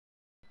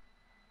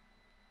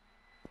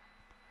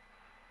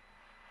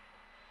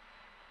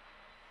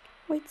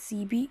Wait,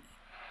 CB.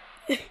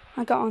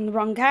 I got on the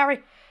wrong carry.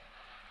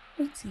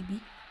 Wait, CB.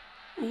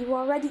 Are you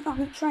already on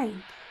the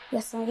train?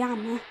 Yes, I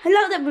am.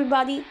 Hello,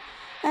 everybody.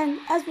 And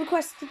as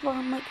requested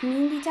by my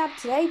community tab,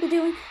 today we're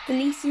doing the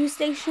least used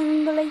station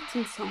in the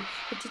Leighton song,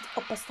 which is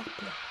Upper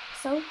Staploe.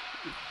 So, let's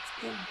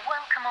begin.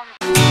 Welcome on.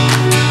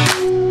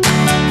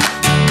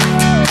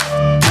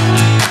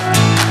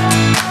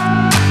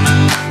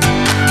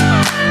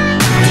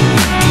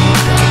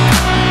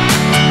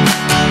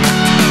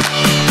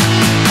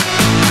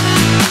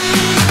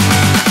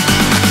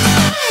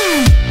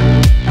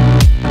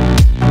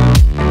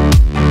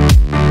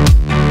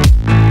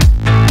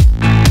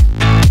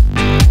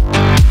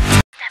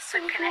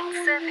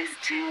 Service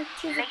to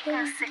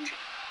Leighton City.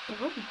 The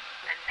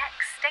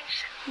next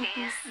station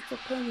is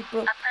Upper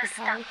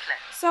Staploe.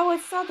 So I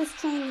saw this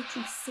train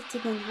literally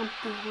sitting in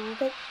Hampton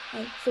Harbour.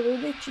 So we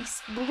literally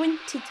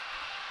sprinted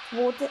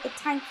towards it.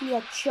 Thankfully,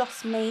 I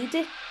just made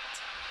it.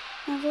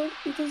 Now,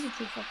 it is a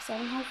true fox, so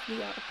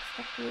hopefully Upper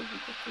Staploe will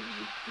get to the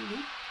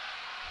weekend.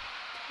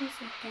 So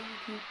then we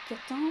can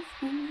get off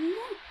from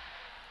here.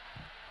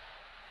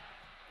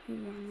 We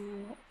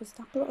run now Upper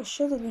Staploe. I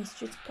should at least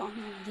just gone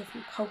on a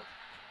different coat,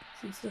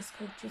 since this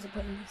coach is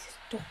apparently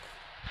stuck.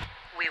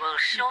 We will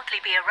shortly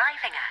be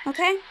arriving at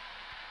Upper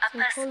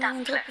Staploe. Please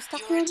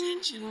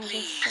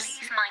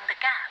mind the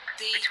gap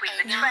between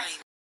the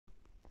trains.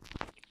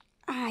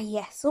 Ah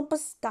yes, Upper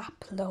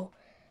Staploe.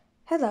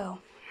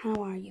 Hello,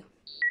 how are you?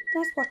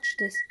 Let's watch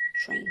this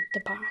train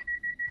depart.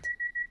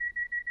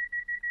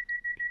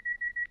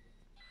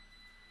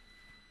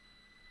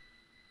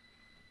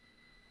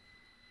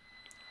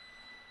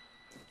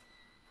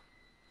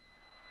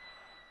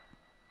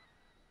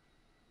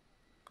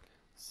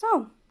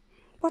 So,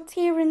 what's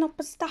here in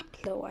Upper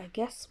Staploe, I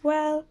guess?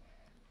 Well,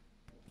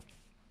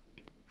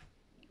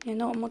 you're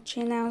not much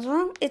here now as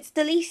well. It's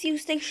the least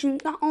used station,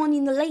 not only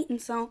in the Leighton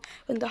zone,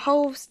 but in the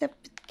whole of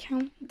Stapleton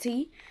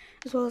County,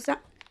 as well as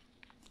that.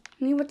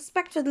 And you would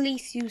expect for the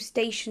least used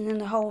station in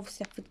the whole of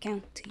Stapleton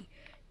County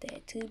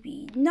there to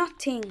be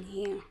nothing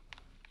here.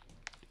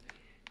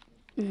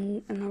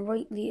 And I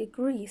rightly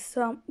agree.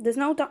 So, there's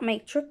no dot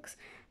matrix,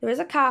 there is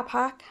a car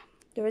park,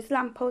 there is a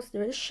lamppost,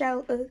 there is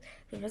shelter,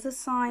 there is a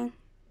sign.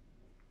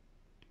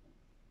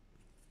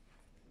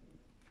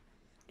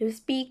 There's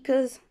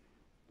speakers,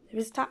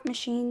 there's tap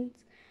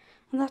machines,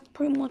 and that's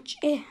pretty much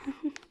it.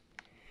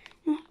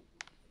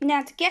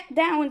 Now to get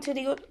down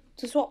to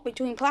swap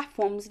between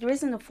platforms, there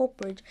isn't a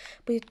footbridge,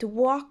 but you have to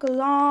walk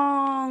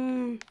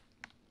along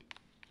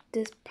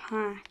this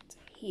part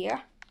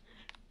here.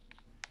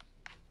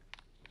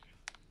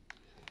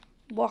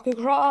 Walk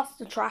across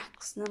the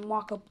tracks and then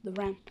walk up the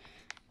ramp.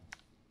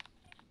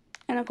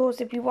 And of course,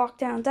 if you walk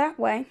down that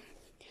way,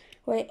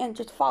 and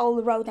just follow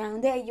the road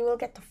down there, you will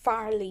get to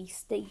Farley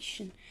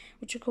station,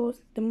 which of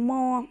course the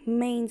more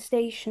main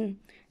station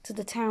to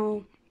the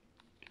town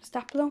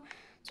Staploe.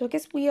 So I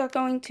guess we are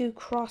going to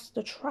cross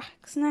the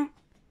tracks now.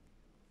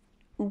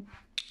 Ooh.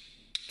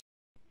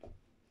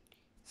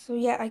 So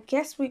yeah, I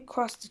guess we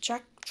crossed the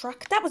track.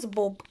 That was a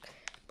bug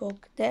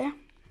there.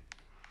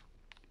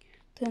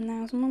 Then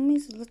there's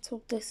mummies. Let's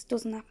hope this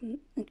doesn't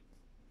happen. I'm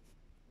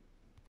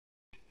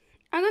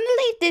gonna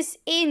leave this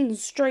in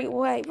straight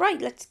away. Right,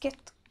 let's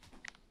get.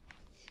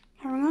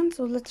 Hang on,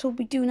 so let's hope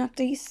we do not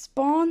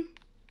despawn.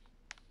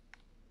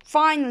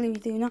 Finally we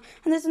do not.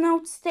 And there's an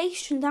old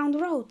station down the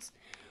roads.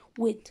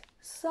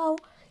 So,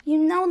 you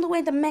know the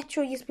way the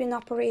metro used to be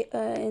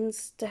operated in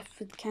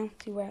Stapleton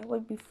County, where it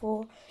was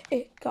before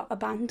it got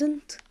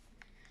abandoned?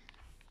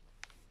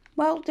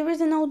 Well, there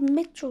is an old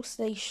metro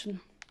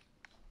station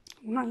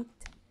right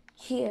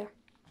here.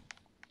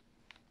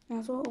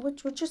 As well,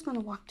 which we're just going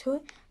to walk to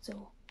it.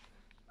 So,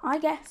 I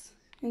guess,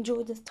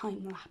 enjoy this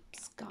time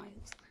lapse,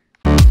 guys.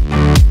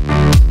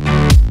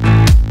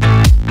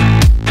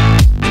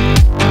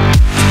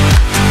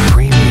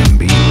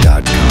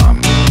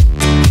 Premiumbeat.com.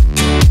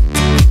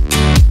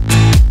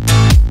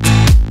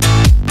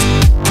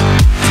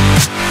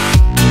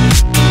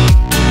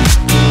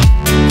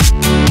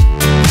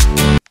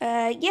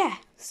 Yeah,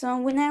 so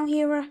we're now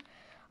here at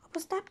Upper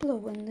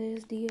Staploe, and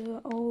there's the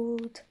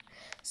old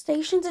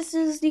station. This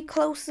is the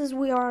closest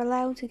we are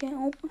allowed to get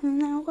open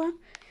now.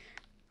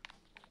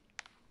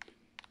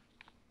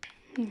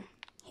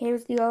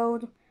 Here's the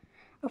old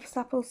Upper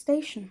Staploe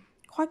station.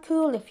 Quite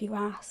cool if you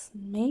ask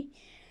me.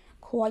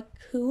 Quite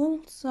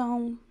cool.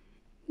 So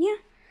yeah,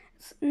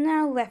 it's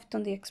now left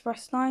on the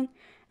express line.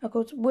 Of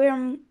course,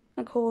 where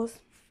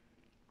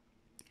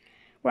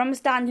I'm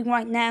standing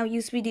right now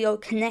used to be the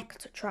old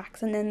connector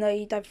tracks, and then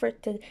they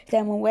diverted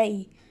them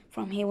away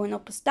from here when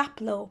Upper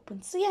Staploe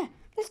opened. So yeah,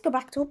 let's go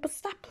back to Upper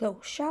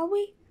Staploe, shall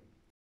we?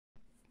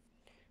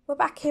 We're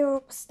back here at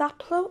Upper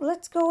Staploe.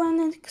 Let's go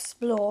and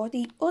explore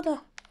the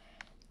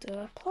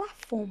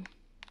platform.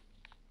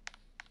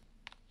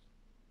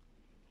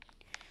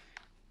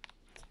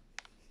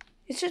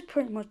 It's just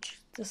pretty much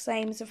the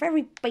same. It's a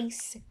very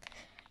basic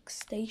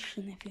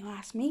station, if you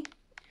ask me.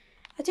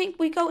 I think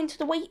we go into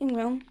the waiting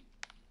room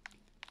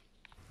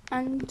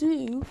and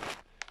do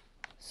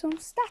some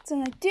stats,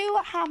 and I do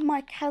have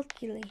my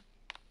calculator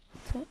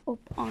up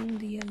on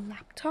the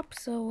laptop.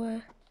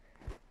 So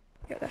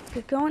yeah, let's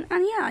get going.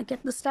 And yeah, I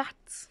get the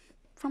stats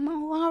from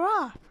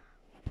ORR.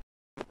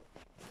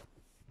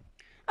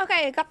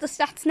 Okay, I got the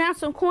stats now.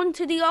 So according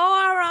to the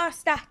ORR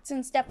stats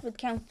in Stepford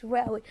County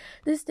Railway,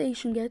 this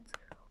station gets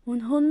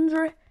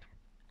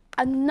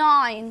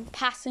 109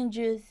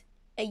 passengers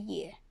a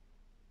year,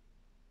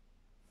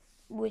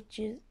 which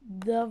is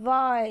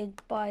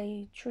divided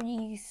by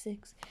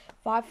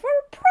 365 for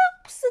an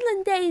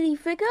approximate daily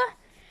figure,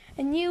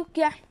 and you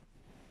get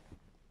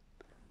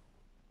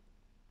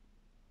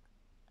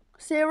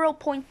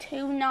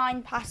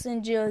 0.29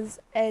 passengers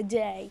a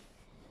day.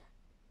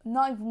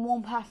 Not even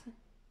one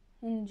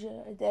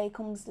passenger a day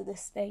comes to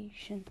this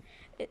station.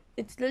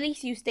 It's the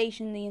least used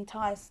station in the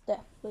entire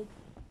Stepford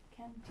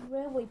County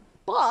Railway.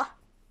 But,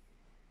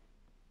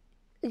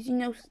 as you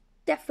know,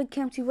 Stepford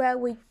County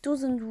Railway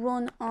doesn't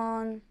run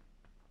on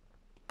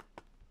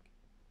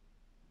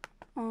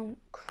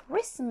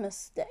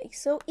Christmas Day.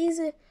 So is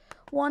it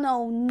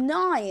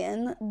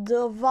 109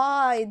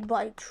 divided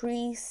by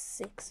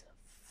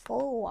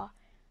 364?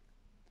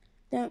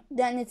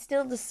 Then it's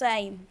still the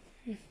same,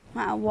 no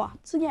matter what.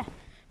 So yeah,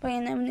 but I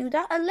never knew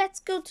that. Let's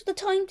go to the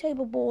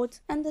timetable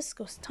boards and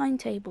discuss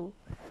timetable.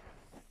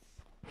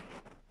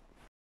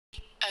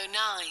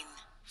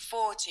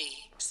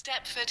 09:40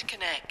 Stepford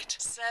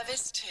Connect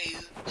service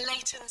to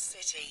Leighton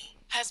City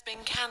has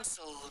been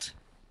cancelled.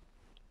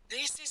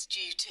 This is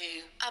due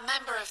to a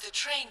member of the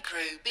train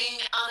crew being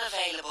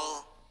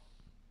unavailable.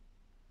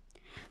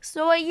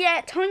 So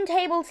yeah,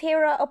 timetables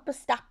here are up at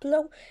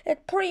Staploe.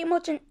 It's pretty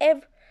much it's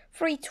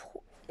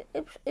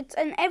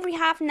an every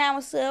half an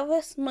hour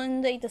service,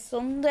 Monday to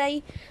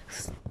Sunday,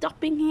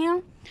 stopping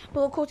here.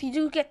 But of course you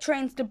do get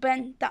trains to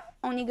Bent that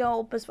only go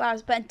up as far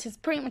as Bent. It's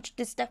pretty much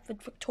the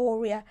Stepford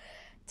Victoria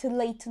to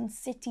Leighton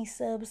City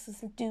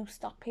services that do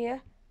stop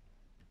here.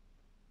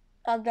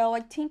 Although I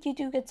think you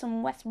do get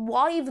some West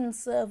Wyvern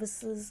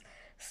services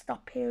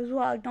stop here as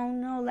well. I don't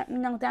know. Let me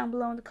know down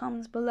below in the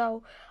comments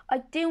below. I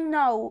do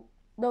know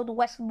though the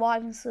West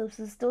Wyvern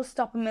services still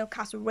stop at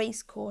Millcastle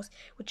Racecourse,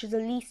 which is the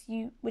least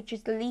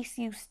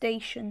used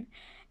station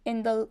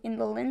in the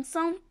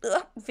Linzone.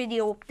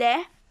 Video up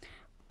there.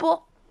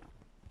 But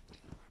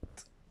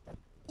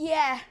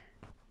yeah,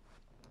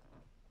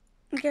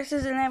 I guess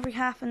it's an every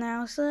half an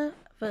hour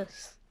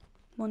service,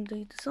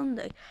 Monday to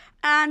Sunday.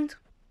 And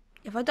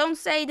if I don't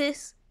say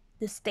this,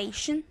 the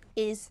station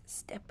is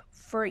step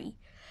 3.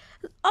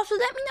 Also,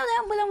 let me know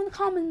down below in the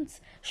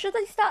comments, should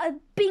I start a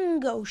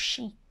bingo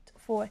sheet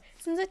for it?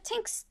 Since I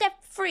think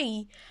step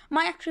 3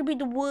 might actually be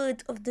the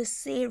word of this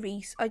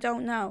series. I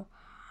don't know.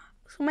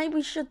 So maybe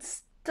we should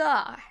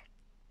start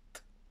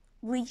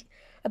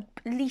a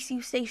least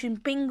used station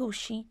bingo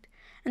sheet.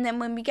 And then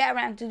when we get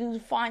around to do the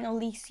final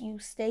least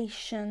used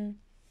station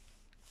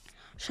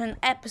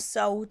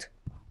episode,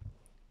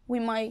 we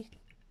might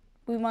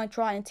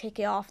try and tick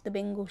it off the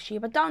bingo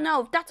sheet. But don't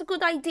know if that's a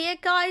good idea,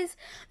 guys.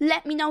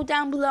 Let me know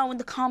down below in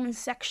the comments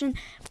section.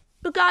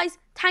 But guys,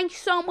 thank you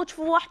so much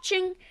for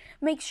watching.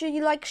 Make sure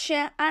you like,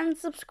 share and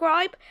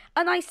subscribe.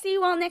 And I see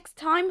you all next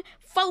time.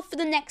 Vote for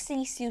the next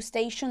least used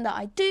station that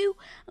I do.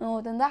 And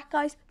other than that,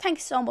 guys, thank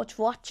you so much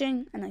for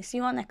watching. And I see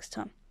you all next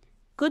time.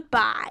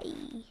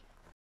 Goodbye.